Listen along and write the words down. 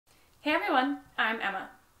Hey everyone, I'm Emma.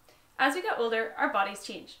 As we get older, our bodies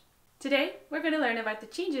change. Today, we're going to learn about the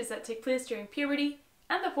changes that take place during puberty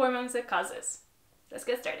and the hormones that cause this. Let's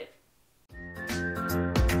get started.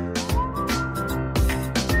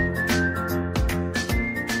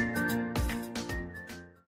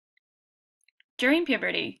 During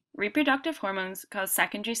puberty, reproductive hormones cause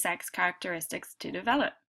secondary sex characteristics to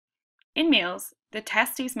develop. In males, the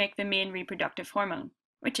testes make the main reproductive hormone,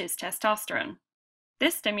 which is testosterone.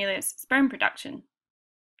 This stimulates sperm production.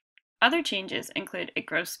 Other changes include a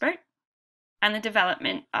growth spurt and the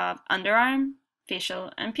development of underarm,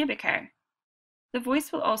 facial, and pubic hair. The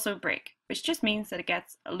voice will also break, which just means that it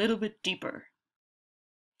gets a little bit deeper.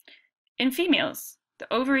 In females,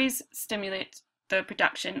 the ovaries stimulate the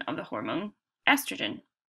production of the hormone estrogen.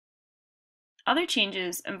 Other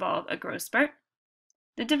changes involve a growth spurt,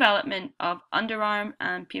 the development of underarm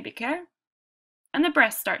and pubic hair, and the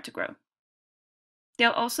breasts start to grow.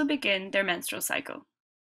 They'll also begin their menstrual cycle.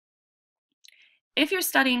 If you're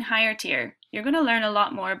studying higher tier, you're going to learn a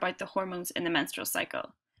lot more about the hormones in the menstrual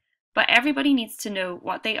cycle, but everybody needs to know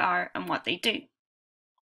what they are and what they do.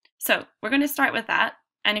 So we're going to start with that,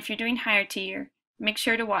 and if you're doing higher tier, make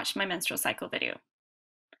sure to watch my menstrual cycle video.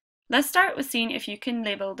 Let's start with seeing if you can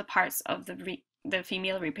label the parts of the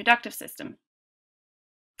female reproductive system.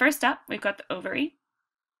 First up, we've got the ovary,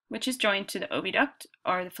 which is joined to the oviduct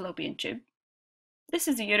or the fallopian tube. This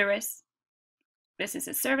is the uterus, this is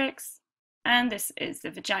the cervix, and this is the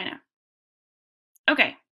vagina.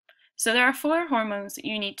 Okay, so there are 4 hormones that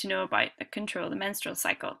you need to know about that control the menstrual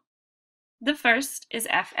cycle. The first is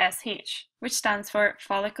FSH, which stands for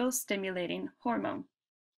follicle stimulating hormone.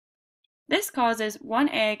 This causes one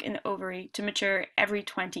egg in the ovary to mature every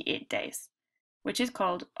 28 days, which is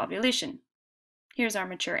called ovulation. Here's our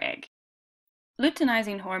mature egg.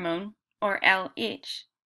 Luteinizing hormone, or LH,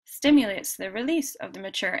 stimulates the release of the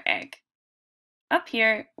mature egg. Up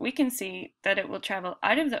here, we can see that it will travel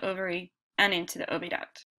out of the ovary and into the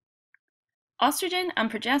oviduct. Oestrogen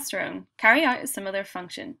and progesterone carry out a similar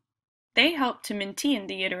function. They help to maintain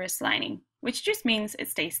the uterus lining, which just means it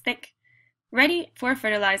stays thick, ready for a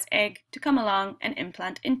fertilized egg to come along and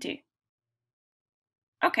implant into.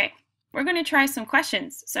 Okay, we're going to try some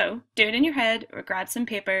questions, so do it in your head or grab some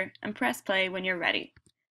paper and press play when you're ready.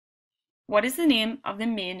 What is the name of the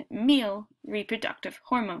main male reproductive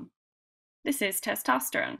hormone? This is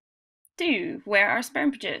testosterone. 2. Where are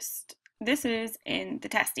sperm produced? This is in the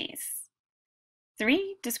testes.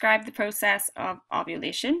 3. Describe the process of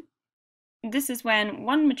ovulation. This is when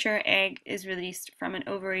one mature egg is released from an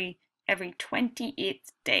ovary every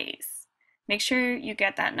 28 days. Make sure you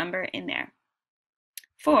get that number in there.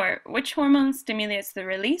 4. Which hormone stimulates the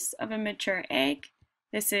release of a mature egg?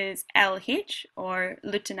 This is LH, or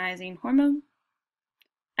luteinizing hormone.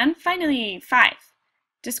 And finally, 5.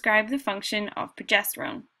 Describe the function of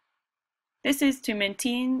progesterone. This is to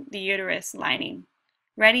maintain the uterus lining,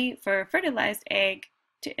 ready for a fertilized egg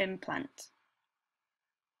to implant.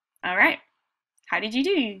 Alright, how did you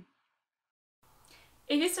do?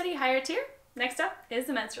 If you study higher tier, next up is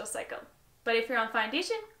the menstrual cycle. But if you're on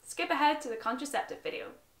foundation, skip ahead to the contraceptive video.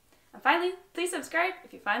 And finally, please subscribe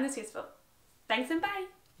if you find this useful. Thanks and bye!